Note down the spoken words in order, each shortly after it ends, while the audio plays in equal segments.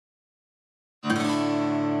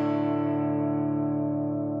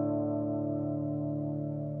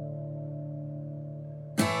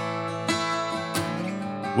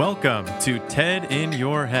Welcome to TED in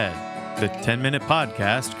Your Head, the 10-minute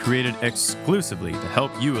podcast created exclusively to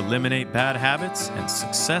help you eliminate bad habits and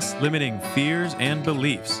success-limiting fears and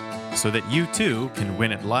beliefs so that you too can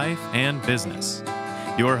win at life and business.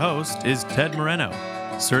 Your host is Ted Moreno,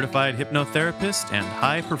 certified hypnotherapist and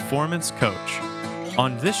high-performance coach.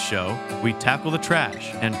 On this show, we tackle the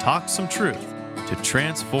trash and talk some truth to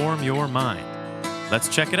transform your mind. Let's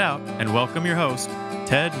check it out and welcome your host,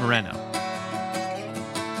 Ted Moreno.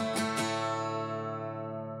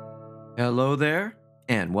 Hello there,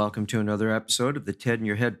 and welcome to another episode of the TED in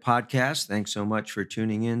Your Head podcast. Thanks so much for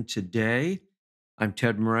tuning in today. I'm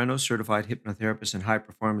Ted Moreno, certified hypnotherapist and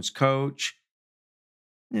high-performance coach.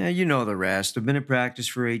 Yeah, you know the rest. I've been in practice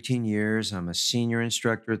for 18 years. I'm a senior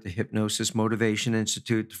instructor at the Hypnosis Motivation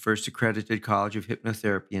Institute, the first accredited college of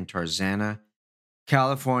hypnotherapy in Tarzana,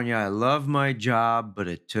 California. I love my job, but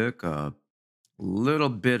it took a little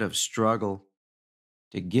bit of struggle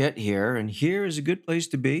to get here, and here is a good place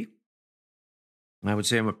to be. I would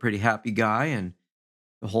say I'm a pretty happy guy, and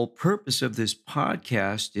the whole purpose of this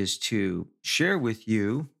podcast is to share with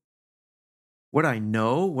you what I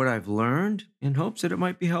know, what I've learned, in hopes that it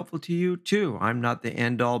might be helpful to you too. I'm not the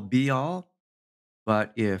end-all, be-all,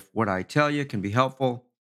 but if what I tell you can be helpful,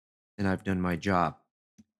 then I've done my job.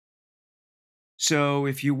 So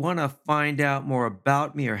if you want to find out more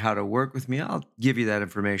about me or how to work with me, I'll give you that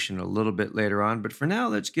information a little bit later on. But for now,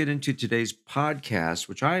 let's get into today's podcast,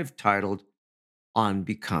 which I've titled On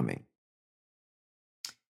Becoming.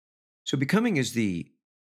 So becoming is the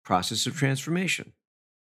process of transformation,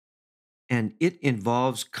 and it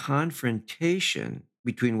involves confrontation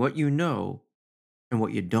between what you know and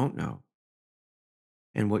what you don't know,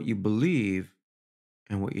 and what you believe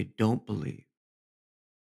and what you don't believe.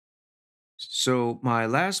 So my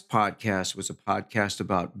last podcast was a podcast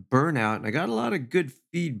about burnout, and I got a lot of good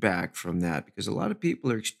feedback from that because a lot of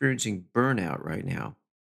people are experiencing burnout right now,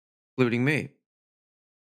 including me.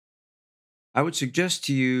 I would suggest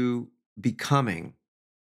to you becoming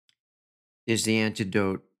is the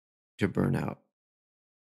antidote to burnout.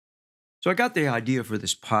 So I got the idea for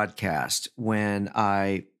this podcast when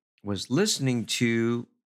I was listening to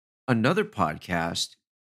another podcast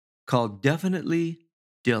called Definitely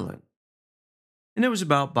Dylan. And it was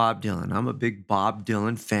about Bob Dylan. I'm a big Bob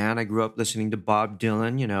Dylan fan. I grew up listening to Bob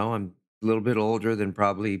Dylan. You know, I'm a little bit older than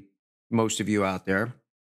probably most of you out there.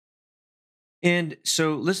 And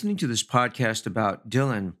so listening to this podcast about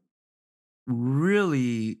Dylan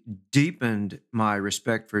really deepened my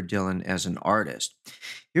respect for Dylan as an artist.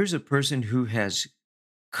 Here's a person who has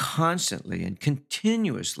constantly and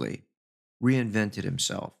continuously reinvented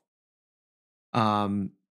himself.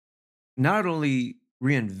 Not only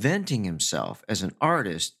reinventing himself as an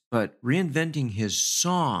artist, but reinventing his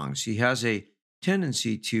songs. He has a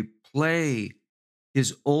tendency to play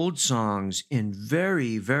his old songs in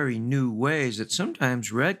very, very new ways that sometimes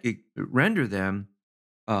render them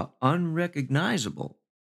unrecognizable.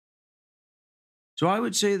 So I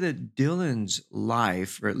would say that Dylan's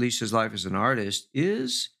life, or at least his life as an artist,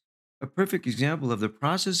 is a perfect example of the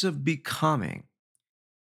process of becoming,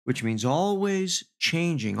 which means always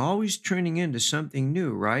changing, always turning into something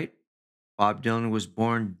new, right? Bob Dylan was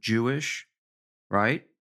born Jewish, right?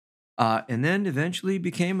 And then eventually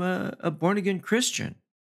became a born again Christian,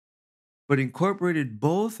 but incorporated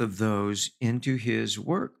both of those into his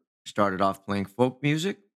work. Started off playing folk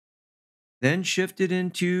music, then shifted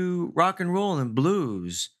into rock and roll and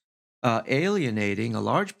blues, alienating a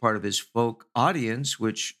large part of his folk audience,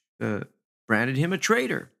 which branded him a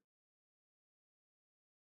traitor.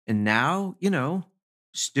 And now,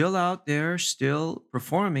 still out there, still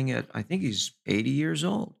performing at, I think he's 80 years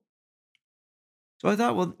old. So I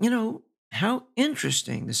thought, well, how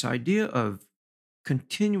interesting this idea of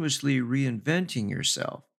continuously reinventing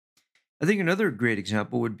yourself. I think another great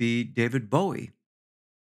example would be David Bowie,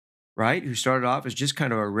 right? Who started off as just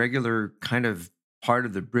kind of a regular kind of part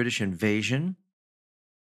of the British invasion.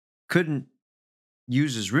 Couldn't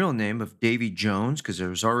use his real name of Davy Jones because there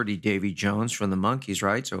was already Davy Jones from the Monkees,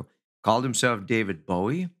 right? So called himself David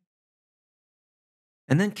Bowie.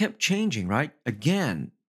 And then kept changing, right?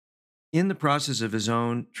 Again, in the process of his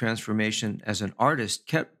own transformation as an artist,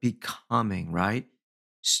 kept becoming, right?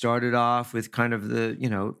 Started off with kind of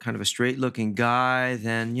a straight looking guy,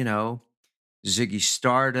 then, Ziggy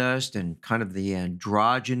Stardust and kind of the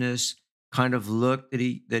androgynous kind of look that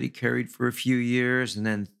he carried for a few years, and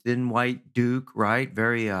then Thin White Duke, right?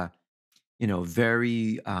 Very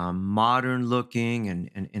very modern looking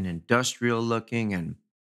and industrial looking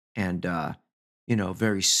and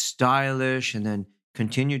very stylish, and then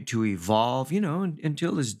continued to evolve,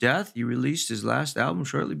 until his death. He released his last album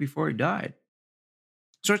shortly before he died.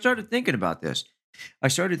 So I started thinking about this. I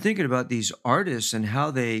started thinking about these artists and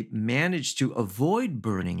how they managed to avoid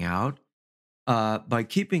burning out by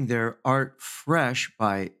keeping their art fresh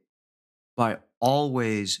by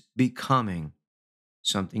always becoming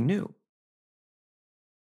something new.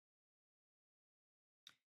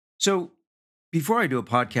 So before I do a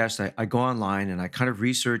podcast, I go online and I kind of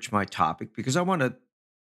research my topic because I want to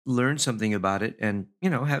learn something about it and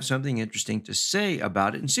have something interesting to say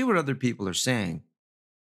about it and see what other people are saying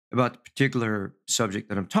about the particular subject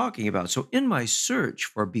that I'm talking about. So in my search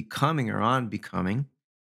for becoming or on becoming,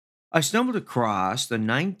 I stumbled across the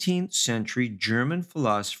 19th century German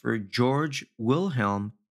philosopher George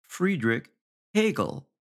Wilhelm Friedrich Hegel,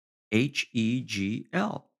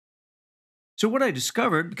 Hegel. So what I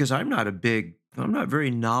discovered, because I'm not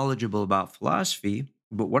very knowledgeable about philosophy,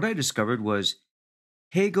 but what I discovered was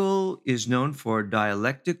Hegel is known for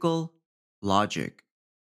dialectical logic.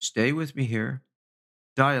 Stay with me here.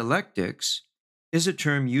 Dialectics is a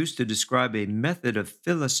term used to describe a method of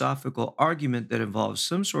philosophical argument that involves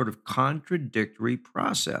some sort of contradictory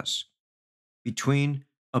process between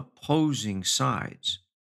opposing sides.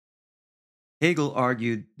 Hegel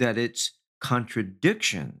argued that it's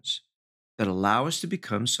contradictions that allow us to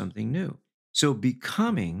become something new. So,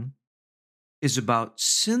 becoming is about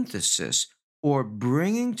synthesis or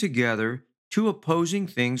bringing together two opposing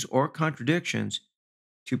things or contradictions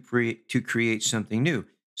to create something new.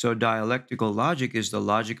 So, dialectical logic is the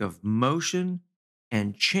logic of motion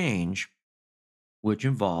and change, which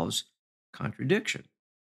involves contradiction.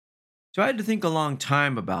 So, I had to think a long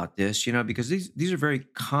time about this, because these are very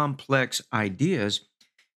complex ideas.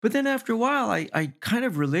 But then after a while, I kind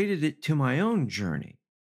of related it to my own journey.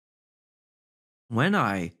 When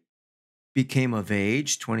I became of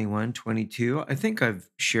age, 21, 22, I think I've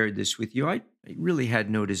shared this with you. I really had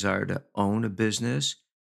no desire to own a business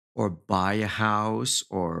or buy a house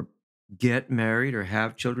or get married or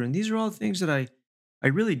have children. These are all things that I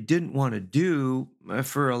really didn't want to do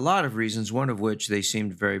for a lot of reasons, one of which they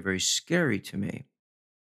seemed very, very scary to me.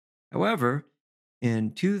 However,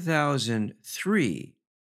 in 2003,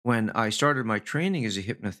 when I started my training as a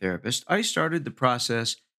hypnotherapist, I started the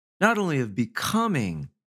process not only of becoming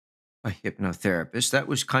a hypnotherapist, that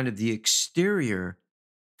was kind of the exterior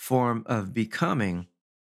form of becoming.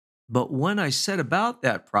 But when I set about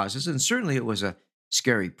that process, and certainly it was a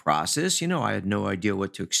scary process, I had no idea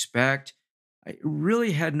what to expect. I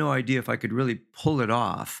really had no idea if I could really pull it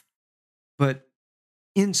off. But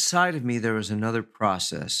inside of me, there was another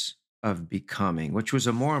process of becoming, which was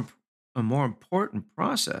a more important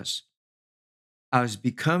process. I was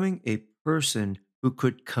becoming a person who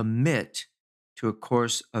could commit to a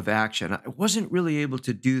course of action. I wasn't really able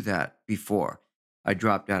to do that before. I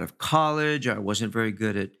dropped out of college. I wasn't very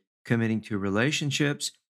good at committing to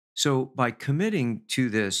relationships. So, by committing to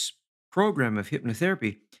this program of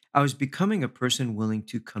hypnotherapy, I was becoming a person willing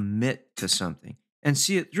to commit to something and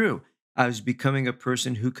see it through. I was becoming a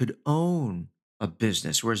person who could own a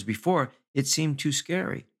business, whereas before it seemed too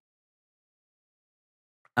scary.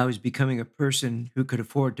 I was becoming a person who could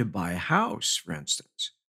afford to buy a house, for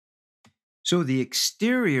instance. So the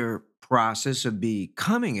exterior process of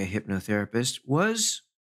becoming a hypnotherapist was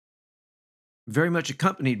very much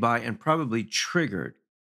accompanied by and probably triggered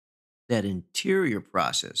that interior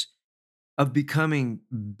process of becoming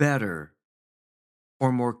better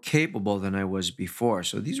or more capable than I was before.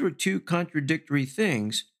 So these were two contradictory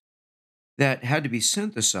things that had to be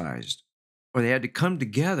synthesized or they had to come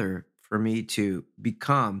together for me to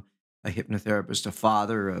become a hypnotherapist, a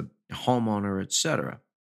father, a homeowner, etc.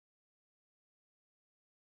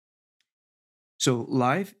 So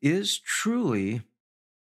life is truly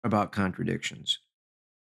about contradictions,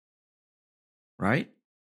 right?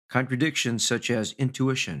 Contradictions such as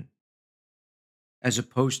intuition, as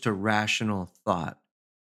opposed to rational thought.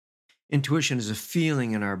 Intuition is a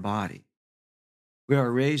feeling in our body. We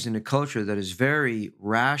are raised in a culture that is very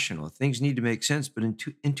rational. Things need to make sense, but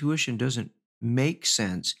intuition doesn't make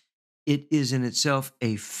sense. It is in itself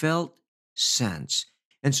a felt sense.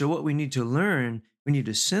 And so, what we need to learn, we need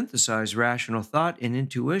to synthesize rational thought and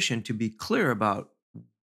intuition to be clear about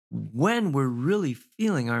when we're really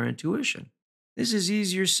feeling our intuition. This is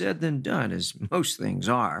easier said than done, as most things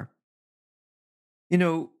are.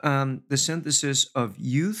 The synthesis of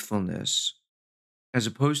youthfulness as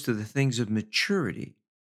opposed to the things of maturity,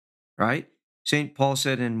 right? St. Paul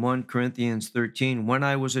said in 1 Corinthians 13, when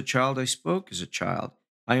I was a child, I spoke as a child.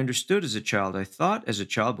 I understood as a child. I thought as a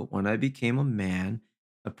child, but when I became a man,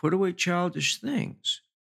 I put away childish things.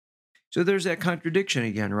 So there's that contradiction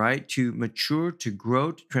again, right? To mature, to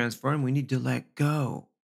grow, to transform, we need to let go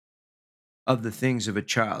of the things of a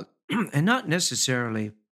child and not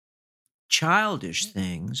necessarily childish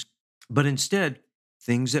things, but instead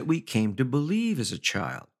things that we came to believe as a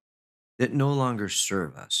child that no longer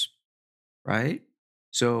serve us, right?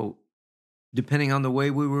 So, depending on the way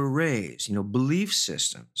we were raised, belief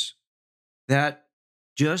systems that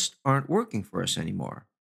just aren't working for us anymore.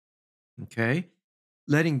 Okay.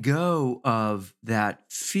 Letting go of that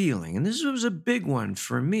feeling. And this was a big one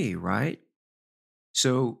for me, right?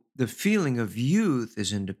 So the feeling of youth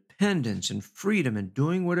is independence and freedom and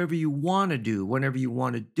doing whatever you want to do, whenever you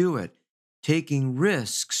want to do it, taking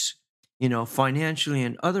risks, financially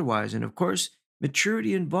and otherwise. And of course,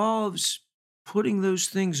 maturity involves putting those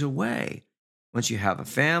things away. Once you have a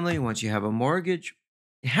family, once you have a mortgage,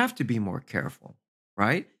 you have to be more careful,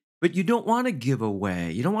 right? But you don't want to give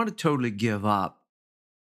away, you don't want to totally give up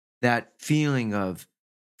that feeling of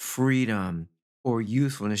freedom or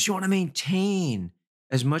youthfulness. You want to maintain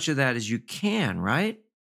as much of that as you can, right?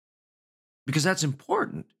 Because that's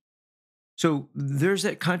important. So there's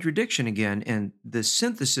that contradiction again, and the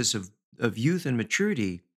synthesis of youth and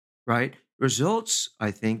maturity, right, results,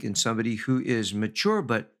 I think, in somebody who is mature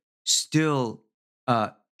but still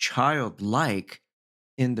childlike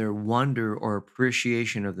in their wonder or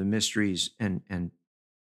appreciation of the mysteries and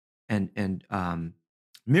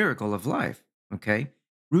miracle of life. Okay,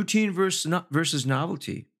 routine versus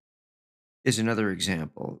novelty is another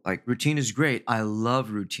example. Like routine is great. I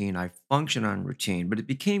love routine. I function on routine. But it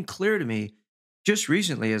became clear to me just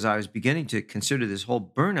recently as I was beginning to consider this whole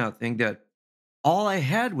burnout thing that all I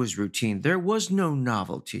had was routine. There was no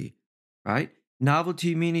novelty, right?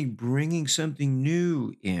 Novelty meaning bringing something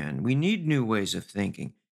new in. We need new ways of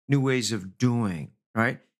thinking, new ways of doing,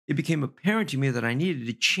 right? It became apparent to me that I needed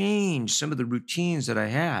to change some of the routines that I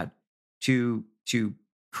had to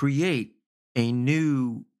create a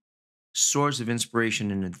new source of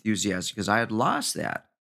inspiration and enthusiasm because I had lost that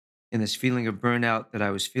in this feeling of burnout that I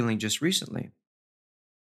was feeling just recently.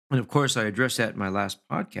 And of course, I addressed that in my last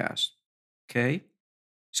podcast. Okay.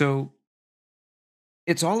 So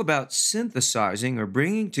it's all about synthesizing or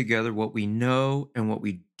bringing together what we know and what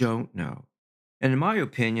we don't know. And in my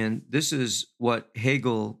opinion, this is what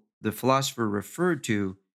Hegel, the philosopher, referred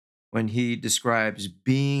to when he describes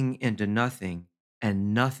being into nothing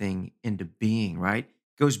and nothing into being, right?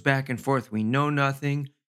 Goes back and forth. We know nothing,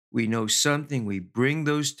 we know something, we bring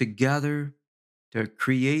those together to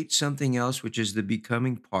create something else, which is the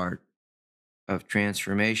becoming part of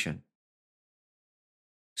transformation.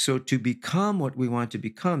 So, to become what we want to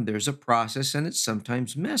become, there's a process and it's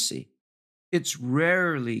sometimes messy. It's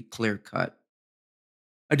rarely clear cut.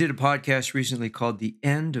 I did a podcast recently called The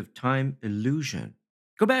End of Time Illusion.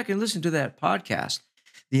 Go back and listen to that podcast.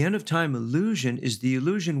 The end of time illusion is the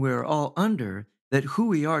illusion we're all under that who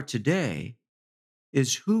we are today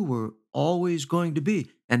is who we're always going to be.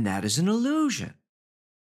 And that is an illusion.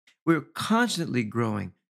 We're constantly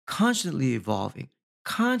growing, constantly evolving,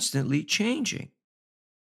 constantly changing.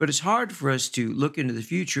 But it's hard for us to look into the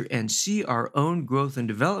future and see our own growth and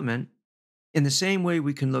development in the same way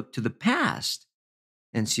we can look to the past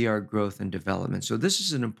and see our growth and development. So, this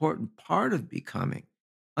is an important part of becoming,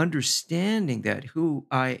 understanding that who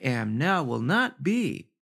I am now will not be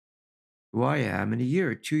who I am in a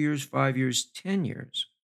year, 2 years, 5 years, 10 years.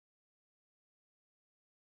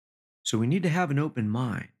 So, we need to have an open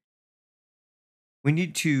mind. We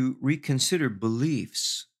need to reconsider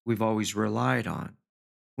beliefs we've always relied on.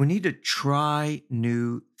 We need to try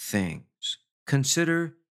new things,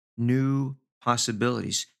 consider new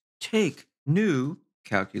possibilities, take new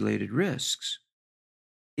calculated risks.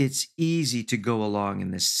 It's easy to go along in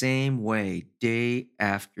the same way day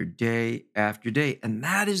after day after day. And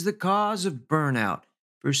that is the cause of burnout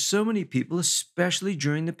for so many people, especially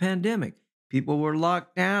during the pandemic. People were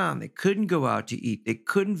locked down. They couldn't go out to eat. They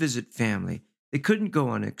couldn't visit family. They couldn't go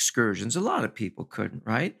on excursions. A lot of people couldn't,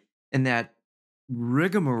 right? And that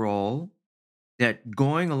rigmarole, that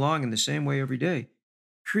going along in the same way every day,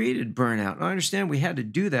 created burnout. And I understand we had to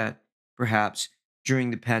do that perhaps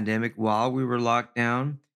during the pandemic while we were locked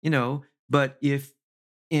down, but if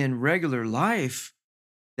in regular life,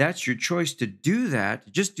 that's your choice to do that,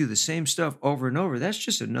 to just do the same stuff over and over, that's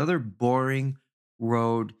just another boring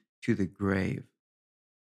road to the grave.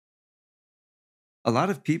 A lot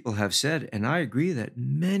of people have said, and I agree, that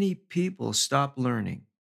many people stop learning,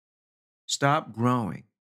 stop growing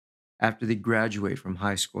after they graduate from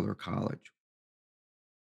high school or college,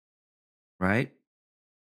 right?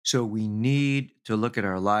 So we need to look at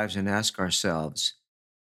our lives and ask ourselves,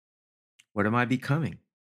 what am I becoming?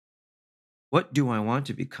 What do I want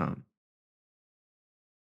to become?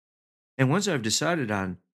 And once I've decided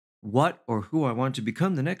on what or who I want to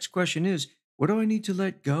become, the next question is, what do I need to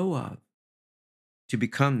let go of to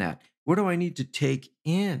become that? What do I need to take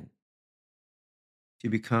in to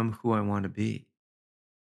become who I want to be?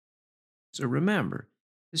 So remember,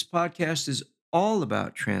 this podcast is all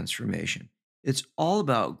about transformation. It's all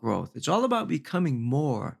about growth. It's all about becoming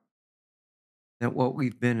more than what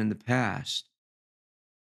we've been in the past.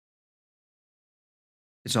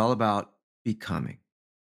 It's all about becoming.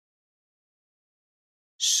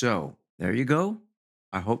 So there you go.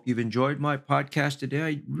 I hope you've enjoyed my podcast today.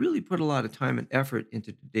 I really put a lot of time and effort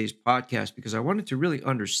into today's podcast because I wanted to really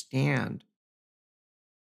understand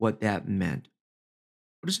what that meant.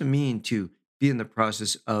 What does it mean to be in the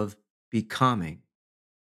process of becoming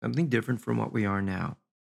something different from what we are now?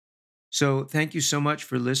 So, thank you so much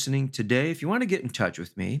for listening today. If you want to get in touch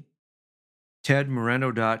with me,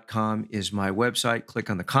 tedmoreno.com is my website. Click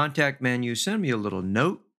on the contact menu, send me a little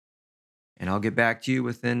note, and I'll get back to you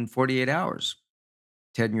within 48 hours.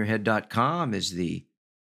 tedinyourhead.com is the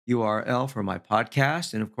URL for my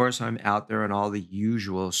podcast. And of course, I'm out there on all the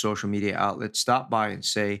usual social media outlets. Stop by and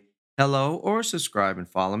say hello or subscribe and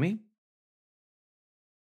follow me.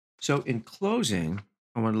 So, in closing,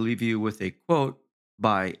 I want to leave you with a quote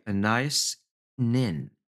by Anais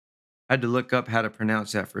Nin. I had to look up how to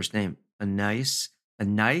pronounce that first name. Anais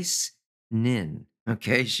Nin.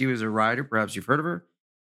 Okay, she was a writer. Perhaps you've heard of her.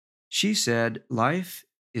 She said, "Life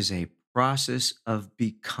is a process of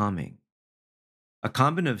becoming, a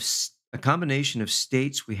combination of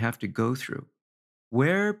states we have to go through.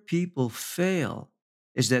 Where people fail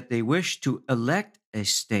is that they wish to elect a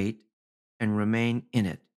state and remain in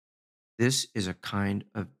it. This is a kind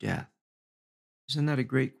of death." Isn't that a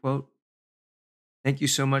great quote? Thank you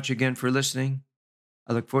so much again for listening.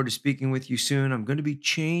 I look forward to speaking with you soon. I'm going to be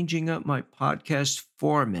changing up my podcast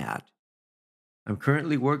format. I'm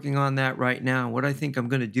currently working on that right now. What I think I'm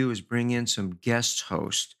going to do is bring in some guest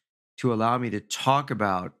hosts to allow me to talk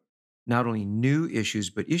about not only new issues,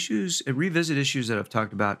 but issues, revisit issues that I've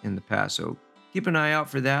talked about in the past. So keep an eye out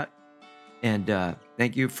for that. And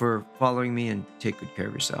thank you for following me, and take good care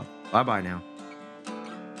of yourself. Bye-bye now.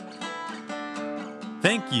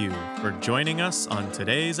 Thank you for joining us on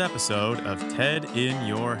today's episode of TED in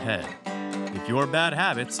Your Head. If your bad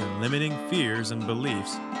habits and limiting fears and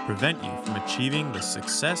beliefs prevent you from achieving the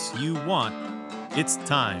success you want, it's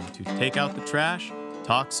time to take out the trash,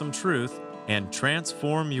 talk some truth, and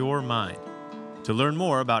transform your mind. To learn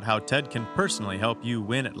more about how TED can personally help you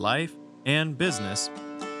win at life and business,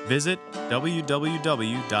 visit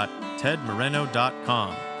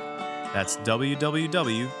www.tedmoreno.com. That's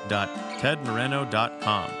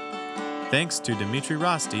www.tedmoreno.com. Thanks to Dimitri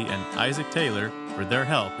Rosti and Isaac Taylor for their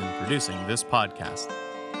help in producing this podcast.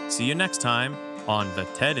 See you next time on the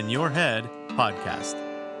TED in Your Head podcast.